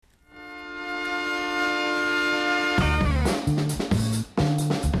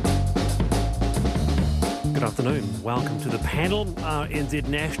Good afternoon. Welcome to the panel. NZ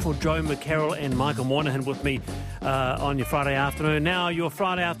National, Joe McCarroll and Michael Moynahan with me on your Friday afternoon. Now, your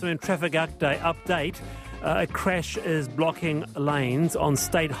Friday afternoon traffic update. A crash is blocking lanes on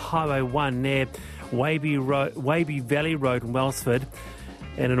State Highway 1 near Waby Valley Road in Wellsford.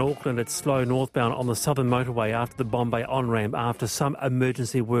 And in Auckland, it's slow northbound on the southern motorway after the Bombay on-ramp after some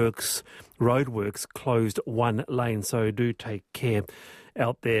emergency roadworks closed one lane. So do take care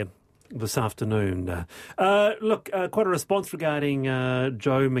out there this afternoon. Quite a response regarding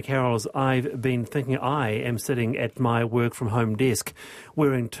Joe McCarroll's I've been thinking. I am sitting at my work from home desk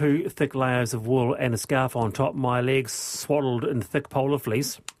wearing two thick layers of wool and a scarf on top, my legs swaddled in thick polar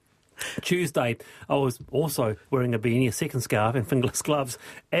fleece. Tuesday, I was also wearing a beanie, a second scarf and fingerless gloves.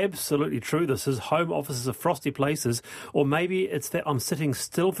 Absolutely true. This is home offices are frosty places, or maybe it's that I'm sitting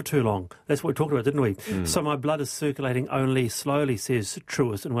still for too long. That's what we talked about, didn't we? So my blood is circulating only slowly, says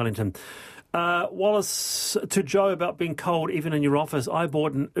Truist in Wellington. Wallace, to Joe about being cold even in your office, I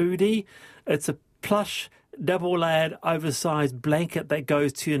bought an Udi. It's a plush double-layered oversized blanket that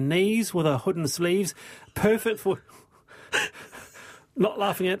goes to your knees with a hood and sleeves. Perfect for... Not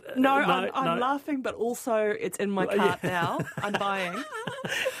laughing at... I'm laughing, but also it's in my cart now. I'm buying.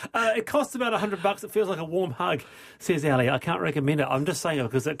 It costs about $100. It feels like a warm hug, says Ali. I can't recommend it. I'm just saying it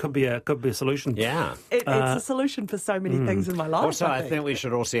because it could be a solution. Yeah. It's a solution for so many things in my life. Also, I think we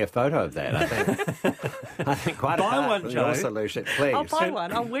should all see a photo of that. I think quite Buy apart one, from Joe. your solution, please. I'll buy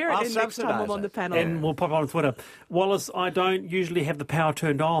one. I'll wear it next time I'm on the panel. And we'll pop it on Twitter. Wallace, I don't usually have the power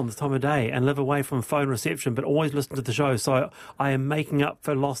turned on this time of day and live away from phone reception, but always listen to the show, so I am making up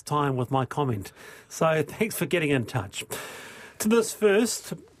for lost time with my comment. So thanks for getting in touch. To this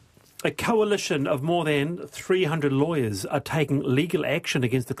first, a coalition of more than 300 lawyers are taking legal action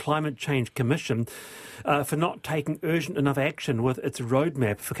against the Climate Change Commission for not taking urgent enough action with its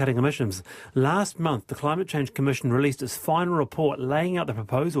roadmap for cutting emissions. Last month, the Climate Change Commission released its final report laying out the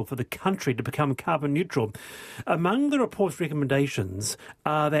proposal for the country to become carbon neutral. Among the report's recommendations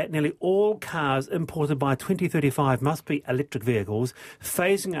are that nearly all cars imported by 2035 must be electric vehicles,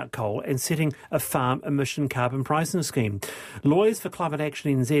 phasing out coal and setting a farm emission carbon pricing scheme. Lawyers for Climate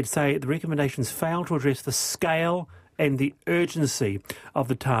Action NZ say the recommendations fail to address the scale and the urgency of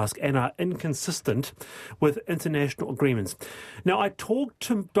the task and are inconsistent with international agreements. Now, I talked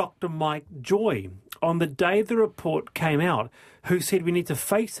to Dr. Mike Joy on the day the report came out, who said we need to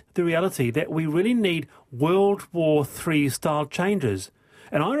face the reality that we really need World War III style changes.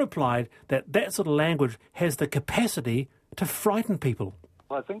 And I replied that that sort of language has the capacity to frighten people.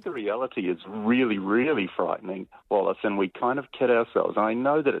 I think the reality is really, really frightening, Wallace, and we kind of kid ourselves. And I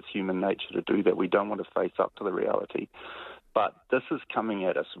know that it's human nature to do that. We don't want to face up to the reality. But this is coming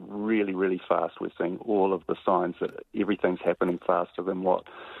at us really, really fast. We're seeing all of the signs that everything's happening faster than what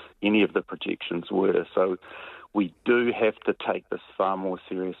any of the projections were. So we do have to take this far more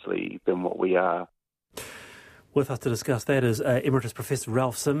seriously than what we are. With us to discuss that is Emeritus Professor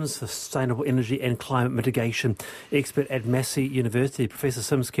Ralph Sims, Sustainable Energy and Climate Mitigation Expert at Massey University. Professor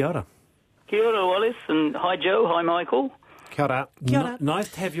Sims, kia ora. Kia ora, Wallace, and hi, Joe. Hi, Michael. Kia ora. Nice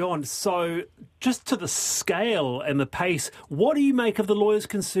to have you on. So, just to the scale and the pace, what do you make of the lawyers'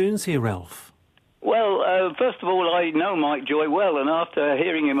 concerns here, Ralph? Well, first of all, I know Mike Joy well, and after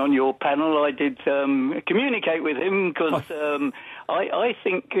hearing him on your panel, I did communicate with him because I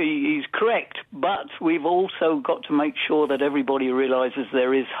think he's correct, but we've also got to make sure that everybody realises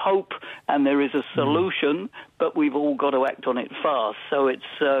there is hope and there is a solution, but we've all got to act on it fast. So it's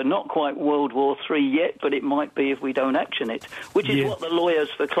not quite World War III yet, but it might be if we don't action it, which is what the lawyers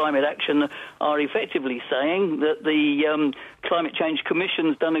for climate action are effectively saying, that the Climate Change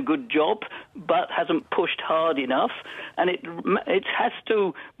Commission's done a good job, but hasn't pushed hard enough, and it has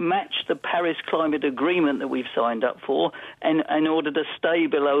to match the Paris Climate Agreement that we've signed up for, and in order to stay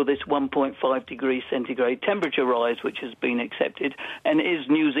below this 1.5 degrees centigrade temperature rise, which has been accepted, and is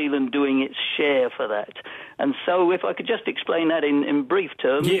New Zealand doing its share for that? And so if I could just explain that in brief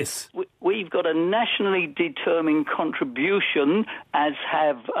terms, yes. We've got a nationally determined contribution, as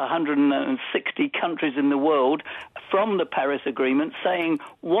have 160 countries in the world, from the Paris Agreement, saying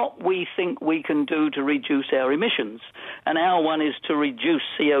what we think we can do to reduce our emissions. And our one is to reduce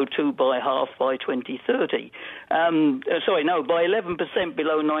CO2 by half by 2030. By 11%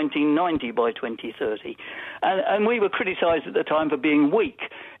 below 1990 by 2030. And we were criticised at the time for being weak.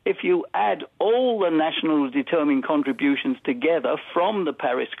 If you add all the national determined contributions together from the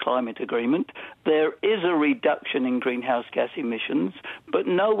Paris Climate Agreement, there is a reduction in greenhouse gas emissions, but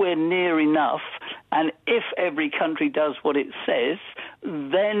nowhere near enough. And if every country does what it says,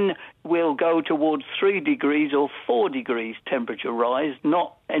 then we'll go towards 3 degrees or 4 degrees temperature rise,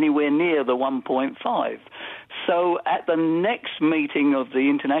 not anywhere near the 1.5. So at the next meeting of the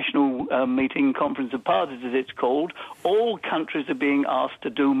International Conference of Parties, as it's called, all countries are being asked to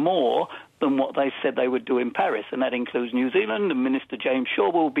do more than what they said they would do in Paris, and that includes New Zealand, and Minister James Shaw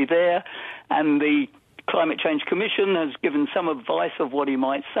will be there, and the Climate Change Commission has given some advice of what he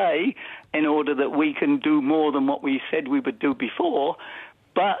might say in order that we can do more than what we said we would do before,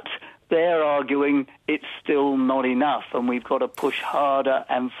 but they're arguing it's still not enough and we've got to push harder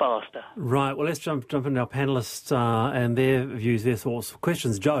and faster. Right, well, let's jump into our panellists and their views, their thoughts.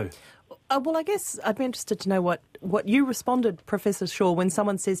 Questions, Joe? Well, I guess I'd be interested to know what you responded, Professor Shaw, when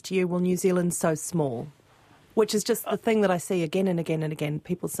someone says to you, well, New Zealand's so small, which is just the thing that I see again and again and again,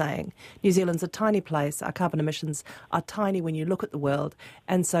 people saying New Zealand's a tiny place, our carbon emissions are tiny when you look at the world,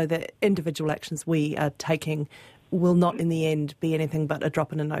 and so the individual actions we are taking will not in the end be anything but a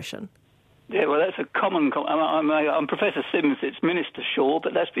drop in an ocean. Yeah, well, that's a common... I'm Professor Sims, it's Minister Shaw,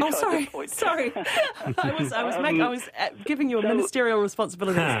 but that's beside the point. Sorry. I was giving you a ministerial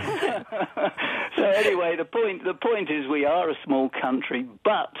responsibility. So anyway, the point is we are a small country,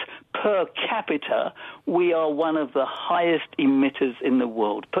 but per capita, we are one of the highest emitters in the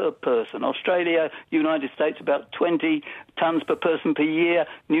world per person. Australia, United States, about 20 tonnes per person per year.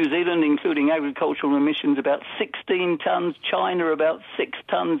 New Zealand, including agricultural emissions, about 16 tonnes. China, about 6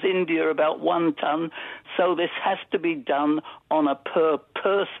 tonnes. India, about 1 tonne. So this has to be done on a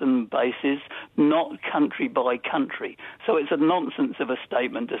per-person basis, not country by country. So it's a nonsense of a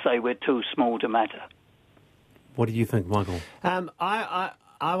statement to say we're too small to matter. What do you think, Michael?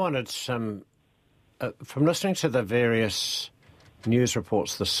 I wanted some... from listening to the various news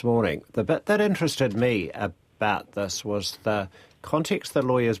reports this morning, the bit that interested me about this was the context the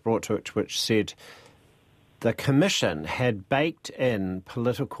lawyers brought to it, which said the Commission had baked in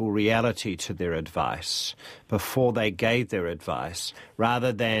political reality to their advice before they gave their advice,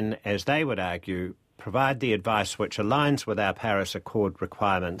 rather than, as they would argue, provide the advice which aligns with our Paris Accord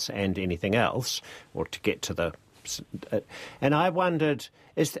requirements and anything else, or to get to the... And I wondered,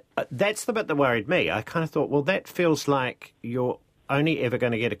 that's the bit that worried me. I kind of thought, well, that feels like you're only ever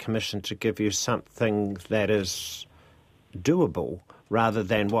going to get a commission to give you something that is doable, rather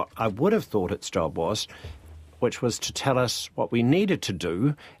than what I would have thought its job was, which was to tell us what we needed to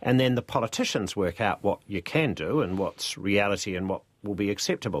do, and then the politicians work out what you can do and what's reality and what will be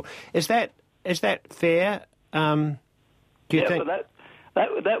acceptable. Is that fair? Do you think?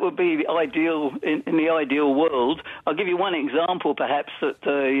 Well, that would be the ideal in the ideal world. I'll give you one example, perhaps, that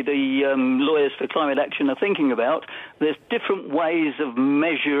the lawyers for climate action are thinking about. There's different ways of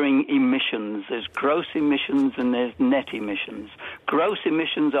measuring emissions. There's gross emissions and there's net emissions. Gross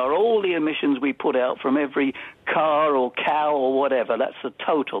emissions are all the emissions we put out from every car or cow or whatever. That's the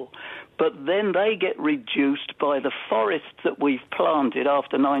total. But then they get reduced by the forests that we've planted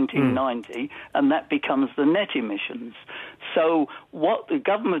after 1990, and that becomes the net emissions. So what the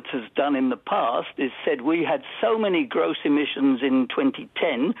government has done in the past is said we had so many gross emissions in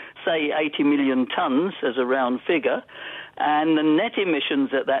 2010, say 80 million tonnes as a round figure, and the net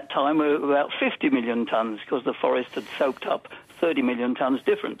emissions at that time were about 50 million tonnes because the forest had soaked up 30 million tonnes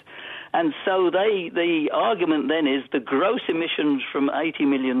different. And so the argument then is the gross emissions from 80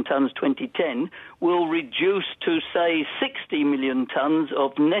 million tonnes 2010 will reduce to, say, 60 million tonnes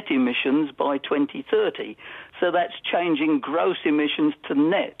of net emissions by 2030. So that's changing gross emissions to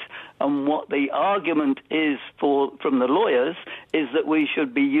net. And what the argument is from the lawyers is that we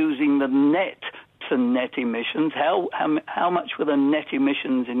should be using the net to net emissions. How much were the net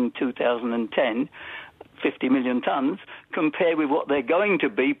emissions in 2010? 50 million tonnes, compared with what they're going to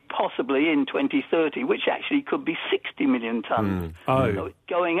be possibly in 2030, which actually could be 60 million tonnes. So it's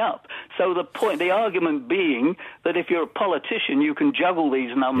going up. So the argument being that if you're a politician, you can juggle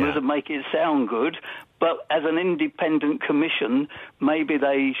these numbers and make it sound good, but as an independent commission, maybe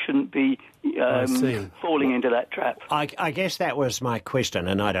they shouldn't be falling into that trap. I guess that was my question,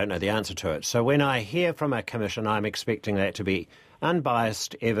 and I don't know the answer to it. So when I hear from a commission, I'm expecting that to be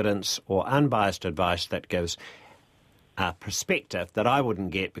unbiased evidence or unbiased advice that gives a perspective that I wouldn't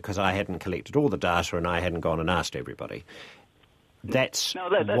get because I hadn't collected all the data and I hadn't gone and asked everybody. That's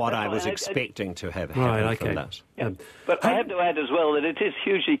what I was expecting to have happen from this. Yeah. But I have to add as well that it is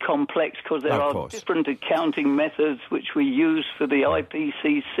hugely complex because there are different accounting methods which we use for the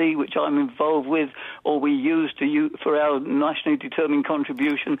IPCC, which I'm involved with, or we use for our nationally determined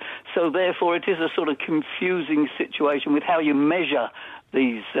contribution. So therefore it is a sort of confusing situation with how you measure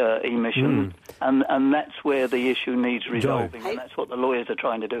these emissions, and that's where the issue needs resolving, and that's what the lawyers are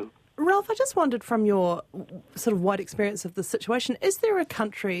trying to do. Ralph, I just wondered from your sort of wide experience of the situation, is there a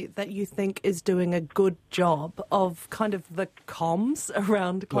country that you think is doing a good job of kind of the comms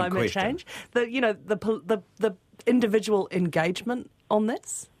around climate change? The individual engagement on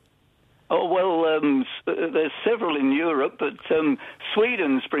this? Oh, well, there's several in Europe, but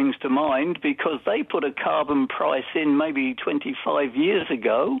Sweden springs to mind because they put a carbon price in maybe 25 years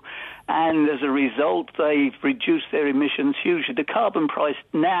ago, and as a result, they've reduced their emissions hugely. The carbon price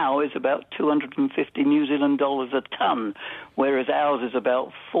now is about 250 New Zealand dollars a tonne, whereas ours is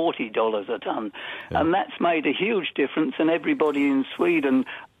about $40 a tonne. Yeah. And that's made a huge difference, and everybody in Sweden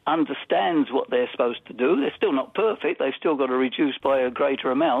understands what they're supposed to do. They're still not perfect. They've still got to reduce by a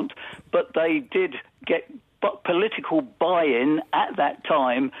greater amount, but they did get political buy-in at that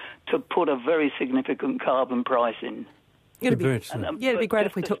time to put a very significant carbon price in. It'd be great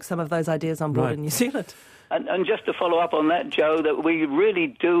if we took some of those ideas on board in New Zealand. And just to follow up on that, Joe, that we really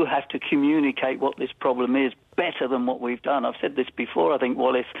do have to communicate what this problem is better than what we've done. I've said this before, I think,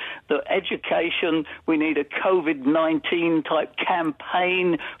 Wallace. The education, we need a COVID-19 type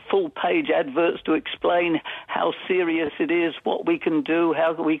campaign, full-page adverts to explain how serious it is, what we can do,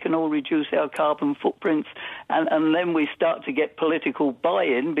 how we can all reduce our carbon footprints, and then we start to get political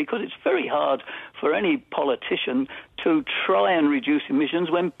buy-in, because it's very hard for any politician to try and reduce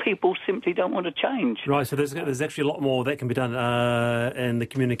emissions when people simply don't want to change. Right, so there's actually a lot more that can be done in the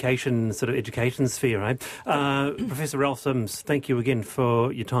communication sort of education sphere, right? Professor Ralph Sims, thank you again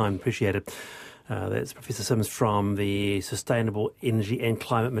for your time. Appreciate it. That's Professor Sims from the Sustainable Energy and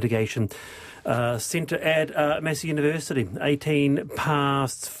Climate Mitigation Centre at Massey University,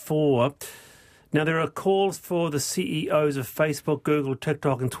 4:18. Now, there are calls for the CEOs of Facebook, Google,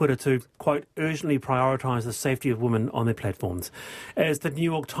 TikTok and Twitter to, quote, urgently prioritise the safety of women on their platforms. As the New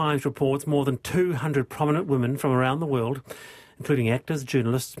York Times reports, more than 200 prominent women from around the world, including actors,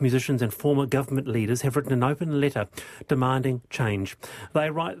 journalists, musicians and former government leaders, have written an open letter demanding change. They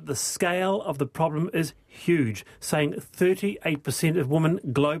write that the scale of the problem is huge, saying 38% of women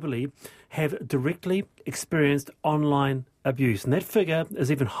globally have directly experienced online abuse. And that figure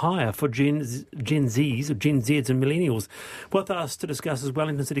is even higher for Gen Zs and millennials. With us to discuss is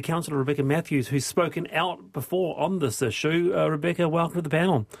Wellington City Councillor Rebecca Matthews, who's spoken out before on this issue. Rebecca, welcome to the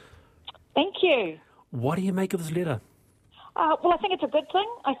panel. Thank you. What do you make of this letter? Well, I think it's a good thing.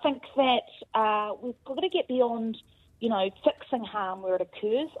 I think that we've got to get beyond, fixing harm where it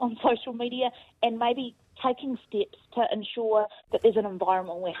occurs on social media and maybe taking steps to ensure that there's an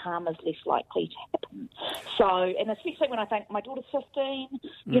environment where harm is less likely to happen. So, and especially when I think my daughter's 15,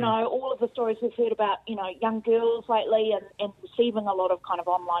 all of the stories we've heard about, young girls lately and receiving a lot of kind of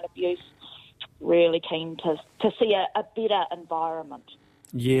online abuse, really keen to see a better environment.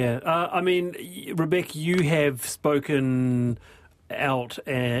 Yeah, Rebecca, you have spoken out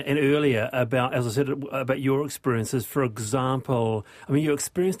and earlier about, as I said, about your experiences. For example, you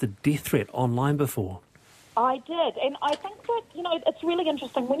experienced a death threat online before. I did, and I think that, it's really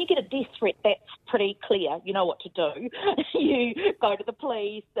interesting. When you get a death threat, that's pretty clear. You know what to do. You go to the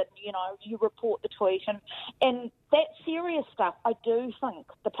police, and, you report the tweet. And that serious stuff, I do think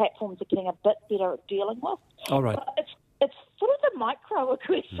the platforms are getting a bit better at dealing with. All right. But it's sort of the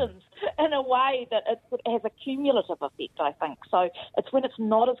microaggressions in a way that it has a cumulative effect, I think. So it's when it's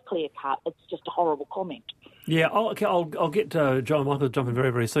not as clear-cut, it's just a horrible comment. Yeah, I'll get Joe and Michael to jump in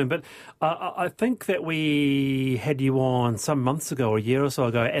very, very soon. But I think that we had you on some months ago, or a year or so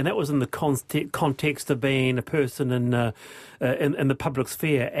ago, and that was in the context of being a person in the public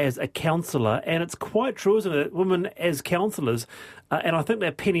sphere as a counsellor. And it's quite true, isn't it, that women as counsellors, and I think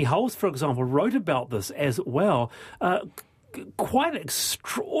that Penny Hulse, for example, wrote about this as well, quite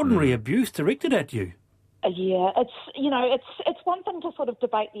extraordinary abuse directed at you. Yeah, it's one thing to sort of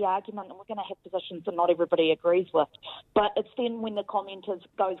debate the argument, and we're going to have positions that not everybody agrees with, but it's then when the commenters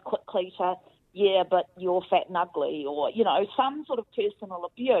goes quickly to, yeah, but you're fat and ugly, or, some sort of personal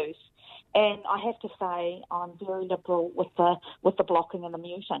abuse. And I have to say I'm very liberal with the blocking and the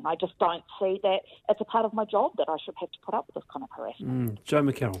muting. I just don't see that it's a part of my job that I should have to put up with this kind of harassment. Joe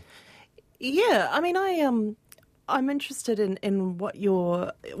McCarroll. Yeah, I'm interested in what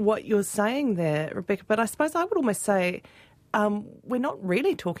you're saying there, Rebecca, but I suppose I would almost say we're not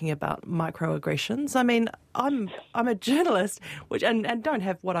really talking about microaggressions. I'm a journalist, and don't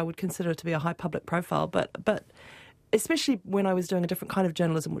have what I would consider to be a high public profile, but especially when I was doing a different kind of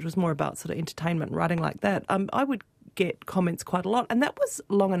journalism, which was more about sort of entertainment, writing like that, I would get comments quite a lot, and that was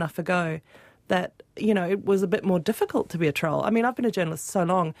long enough ago that, it was a bit more difficult to be a troll. I've been a journalist so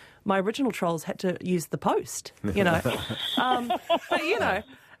long, my original trolls had to use the post, But,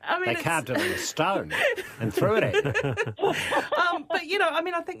 They carved it in stone and threw it at you. But,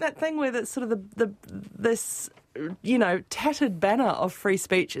 I think that thing where that's sort of this tattered banner of free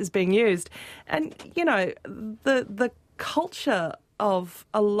speech is being used. And, the culture of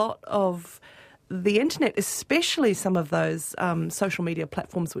a lot of the internet, especially some of those social media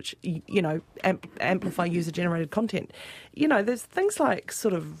platforms which, amplify user-generated content, there's things like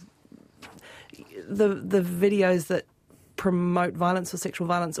sort of the videos that promote violence or sexual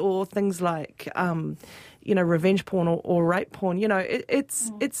violence, or things like, revenge porn or rape porn.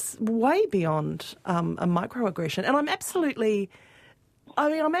 It's way beyond a microaggression. And it's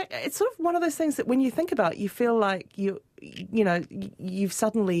sort of one of those things that when you think about it, you feel like you've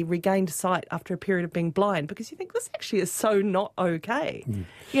suddenly regained sight after a period of being blind, because you think this actually is so not okay.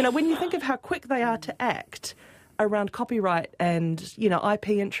 When you think of how quick they are to act around copyright and, IP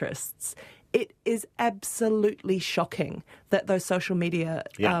interests, it is absolutely shocking that those social media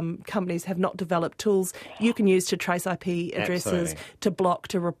companies have not developed tools you can use to trace IP addresses, to block,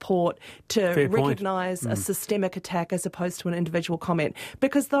 to report, to recognise a systemic attack as opposed to an individual comment.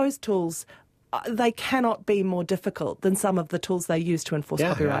 Because those tools, they cannot be more difficult than some of the tools they use to enforce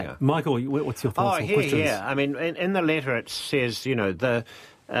copyright. Yeah. Michael, what's your thoughts or questions? Yeah. I mean, in the letter it says, the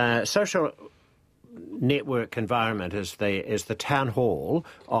social network environment is the town hall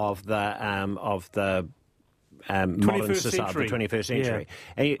of the modern society, the 21st century.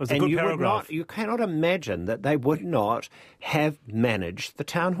 Yeah. And you cannot imagine that they would not have managed the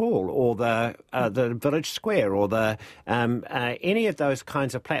town hall or the village square or the any of those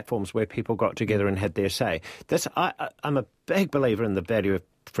kinds of platforms where people got together and had their say. I'm a big believer in the value of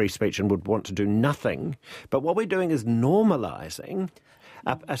free speech and would want to do nothing. But what we're doing is normalising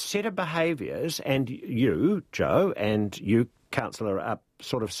a set of behaviours, and you, Joe, and you, Councillor, are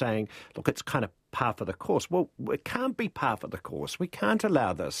sort of saying, look, it's kind of par for the course. Well, it can't be par for the course. We can't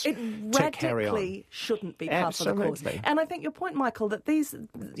allow this to carry on. It radically shouldn't be par for the course. And I think your point, Michael, that these,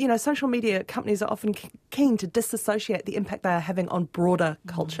 social media companies are often keen to disassociate the impact they are having on broader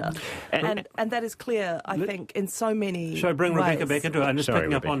culture. And that is clear, I think, in so many Shall I bring ways. Rebecca back into it? I'm just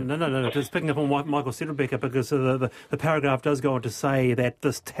picking up on what Michael said, Rebecca, because the paragraph does go on to say that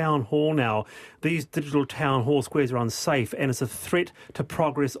this town hall now, these digital town hall squares are unsafe and it's a threat to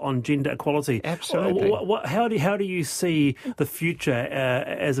progress on gender equality. Absolutely. How do you see the future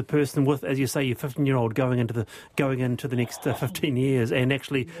as a person with, as you say, your 15-year-old going into the next 15 years and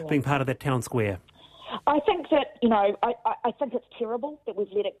actually being part of that town square? I think that, I think it's terrible that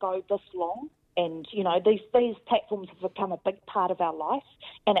we've let it go this long. And, these platforms have become a big part of our life,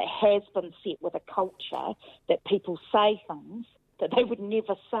 and it has been set with a culture that people say things that they would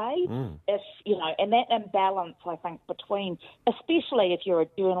never say if, and that imbalance, I think, between, especially if you're a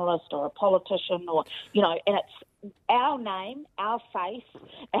journalist or a politician or, and it's our name, our face,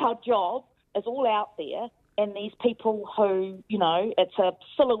 our job is all out there, and these people who, it's a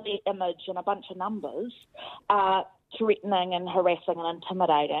silhouette image and a bunch of numbers are threatening and harassing and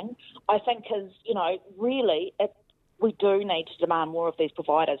intimidating, I think is, really, we do need to demand more of these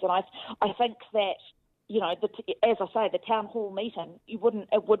providers. And I think that, as I say, the town hall meeting, it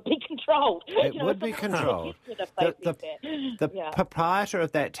would be controlled. It would be controlled. The proprietor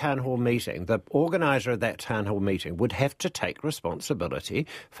of that town hall meeting, the organiser of that town hall meeting, would have to take responsibility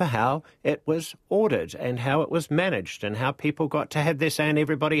for how it was ordered and how it was managed and how people got to have their say and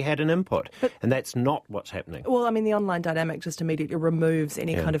everybody had an input. And that's not what's happening. Well, I mean, the online dynamic just immediately removes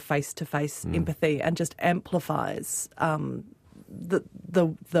any kind of face-to-face empathy and just amplifies the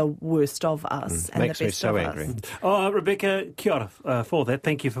worst of us and Makes the best me so of angry. us. Oh, Rebecca, kia ora for that.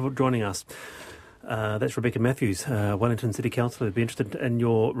 Thank you for joining us. That's Rebecca Matthews, Wellington City Councillor. I'd be interested in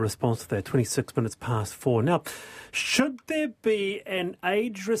your response to that. 26 minutes past 4. Now, should there be an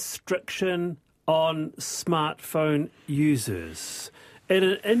age restriction on smartphone users? In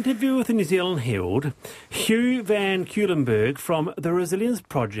an interview with the New Zealand Herald, Hugh Van Culenberg from the Resilience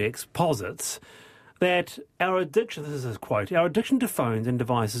Project posits that our addiction, this is a quote, our addiction to phones and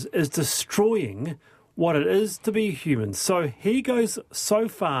devices is destroying what it is to be human. So he goes so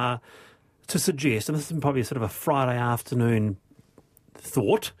far to suggest, and this is probably sort of a Friday afternoon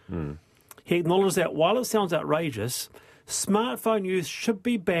thought, he acknowledges that while it sounds outrageous, smartphone use should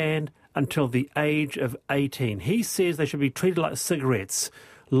be banned until the age of 18. He says they should be treated like cigarettes.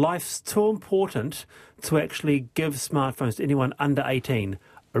 Life's too important to actually give smartphones to anyone under 18.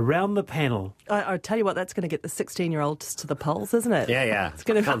 Around the panel. I tell you what, that's going to get the 16-year-olds to the polls, isn't it? Yeah. It's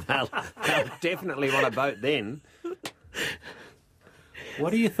going to... They'll definitely want to vote then.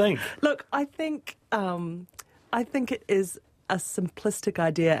 What do you think? Look, I think it is a simplistic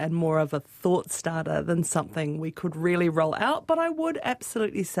idea and more of a thought starter than something we could really roll out. But I would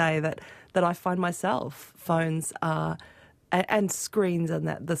absolutely say that I find myself phones are and screens and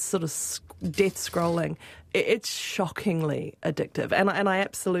that the sort of death scrolling, it's shockingly addictive. And I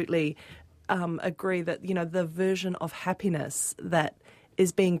absolutely agree that, you know, the version of happiness that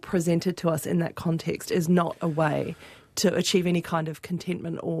is being presented to us in that context is not a way to achieve any kind of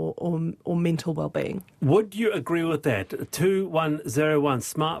contentment or mental well-being. Would you agree with that? 2101,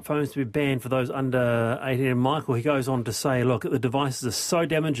 smartphones to be banned for those under 18. And Michael, he goes on to say, look, the devices are so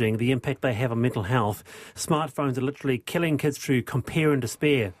damaging, the impact they have on mental health. Smartphones are literally killing kids through compare and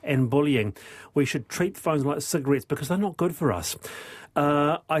despair and bullying. We should treat phones like cigarettes because they're not good for us.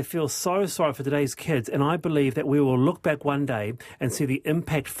 I feel so sorry for today's kids, and I believe that we will look back one day and see the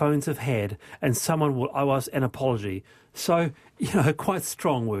impact phones have had, and someone will owe us an apology. So, you know, quite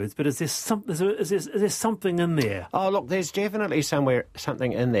strong words, but is there something in there? Oh, look, there's definitely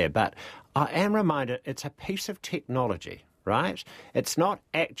something in there, but I am reminded it's a piece of technology, right? It's not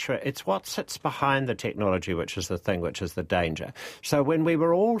actual, it's what sits behind the technology, which is the thing, which is the danger. So when we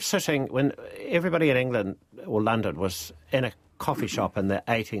were all sitting, when everybody in England or London was in a coffee shop in the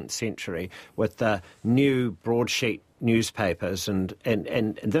 18th century with the new broadsheet newspapers, and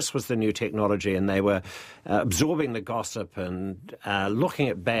this was the new technology, and they were absorbing the gossip and looking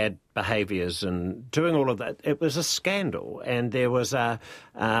at bad behaviours and doing all of that. It was a scandal, and there was an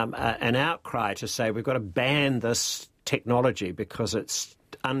outcry to say we've got to ban this technology because it's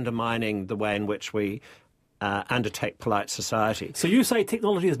undermining the way in which we undertake polite society. So you say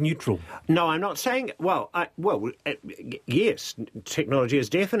technology is neutral? No, I'm not saying... yes, technology is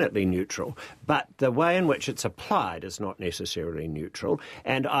definitely neutral, but the way in which it's applied is not necessarily neutral,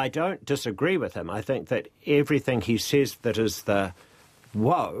 and I don't disagree with him. I think that everything he says that is the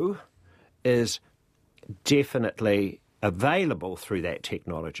woe is definitely available through that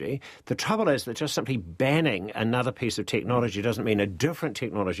technology. The trouble is that just simply banning another piece of technology doesn't mean a different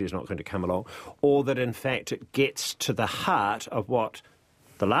technology is not going to come along, or that in fact it gets to the heart of what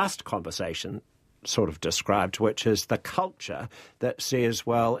the last conversation sort of described, which is the culture that says,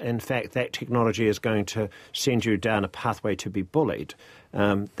 well, in fact, that technology is going to send you down a pathway to be bullied.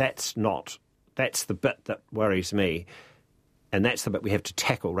 That's the bit that worries me. And that's the bit we have to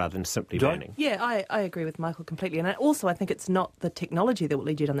tackle rather than simply banning. Yeah, I agree with Michael completely. And I think it's not the technology that will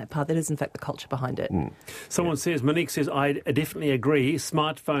lead you down that path. It is, in fact, the culture behind it. Someone says, Monique says, I definitely agree.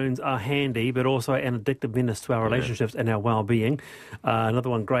 Smartphones are handy, but also an addictive menace to our relationships and our well-being. Another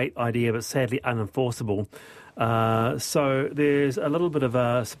one, great idea, but sadly unenforceable. So there's a little bit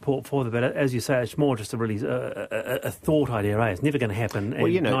of support for that, but as you say, it's more just a thought idea, right? It's never going to happen,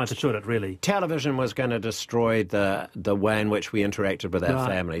 and neither should it, really. Television was going to destroy the way in which we interacted with our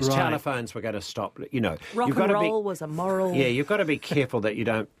families. Right. Telephones were going to stop, Rock and roll was immoral. Yeah, you've got to be careful that you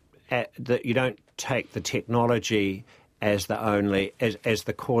don't take the technology as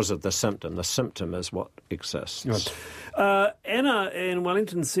the cause of the symptom. The symptom is what exists. Right. Anna in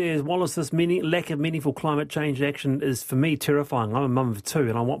Wellington says, Wallace, this lack of meaningful climate change action is, for me, terrifying. I'm a mum of two,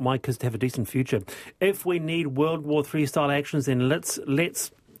 and I want my kids to have a decent future. If we need World War III style actions, then let's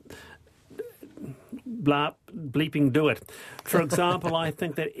bleeping do it. For example, I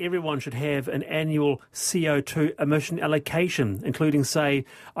think that everyone should have an annual CO2 emission allocation, including, say,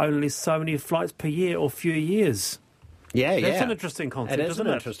 only so many flights per year or few years. Yeah. That's an interesting concept, isn't it? It is an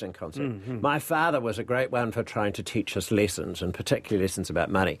interesting concept. Mm-hmm. My father was a great one for trying to teach us lessons, and particularly lessons about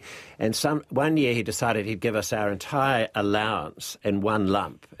money. And one year he decided he'd give us our entire allowance in one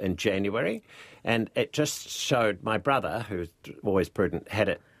lump in January, and it just showed my brother, who's always prudent, had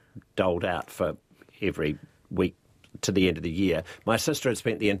it doled out for every week to the end of the year. My sister had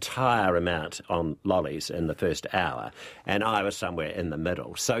spent the entire amount on lollies in the first hour, and I was somewhere in the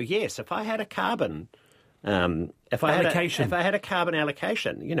middle. So yes, if I had a carbon... If I had a carbon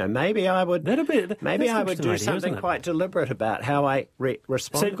allocation, maybe I would. I would do something quite deliberate about how I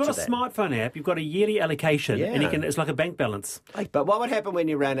respond. So you've got a smartphone app, you've got a yearly allocation, and it's like a bank balance. But what would happen when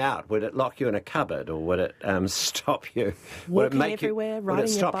you ran out? Would it lock you in a cupboard, or would it stop you? Walking everywhere,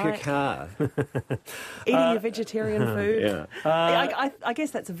 riding your bike, your car, eating your vegetarian food? Yeah. I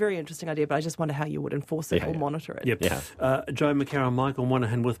guess that's a very interesting idea, but I just wonder how you would enforce it or monitor it. Yep. Yeah. Joe McCarroll, Michael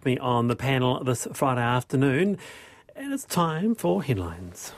Moynahan with me on the panel this Friday afternoon. And it's time for headlines.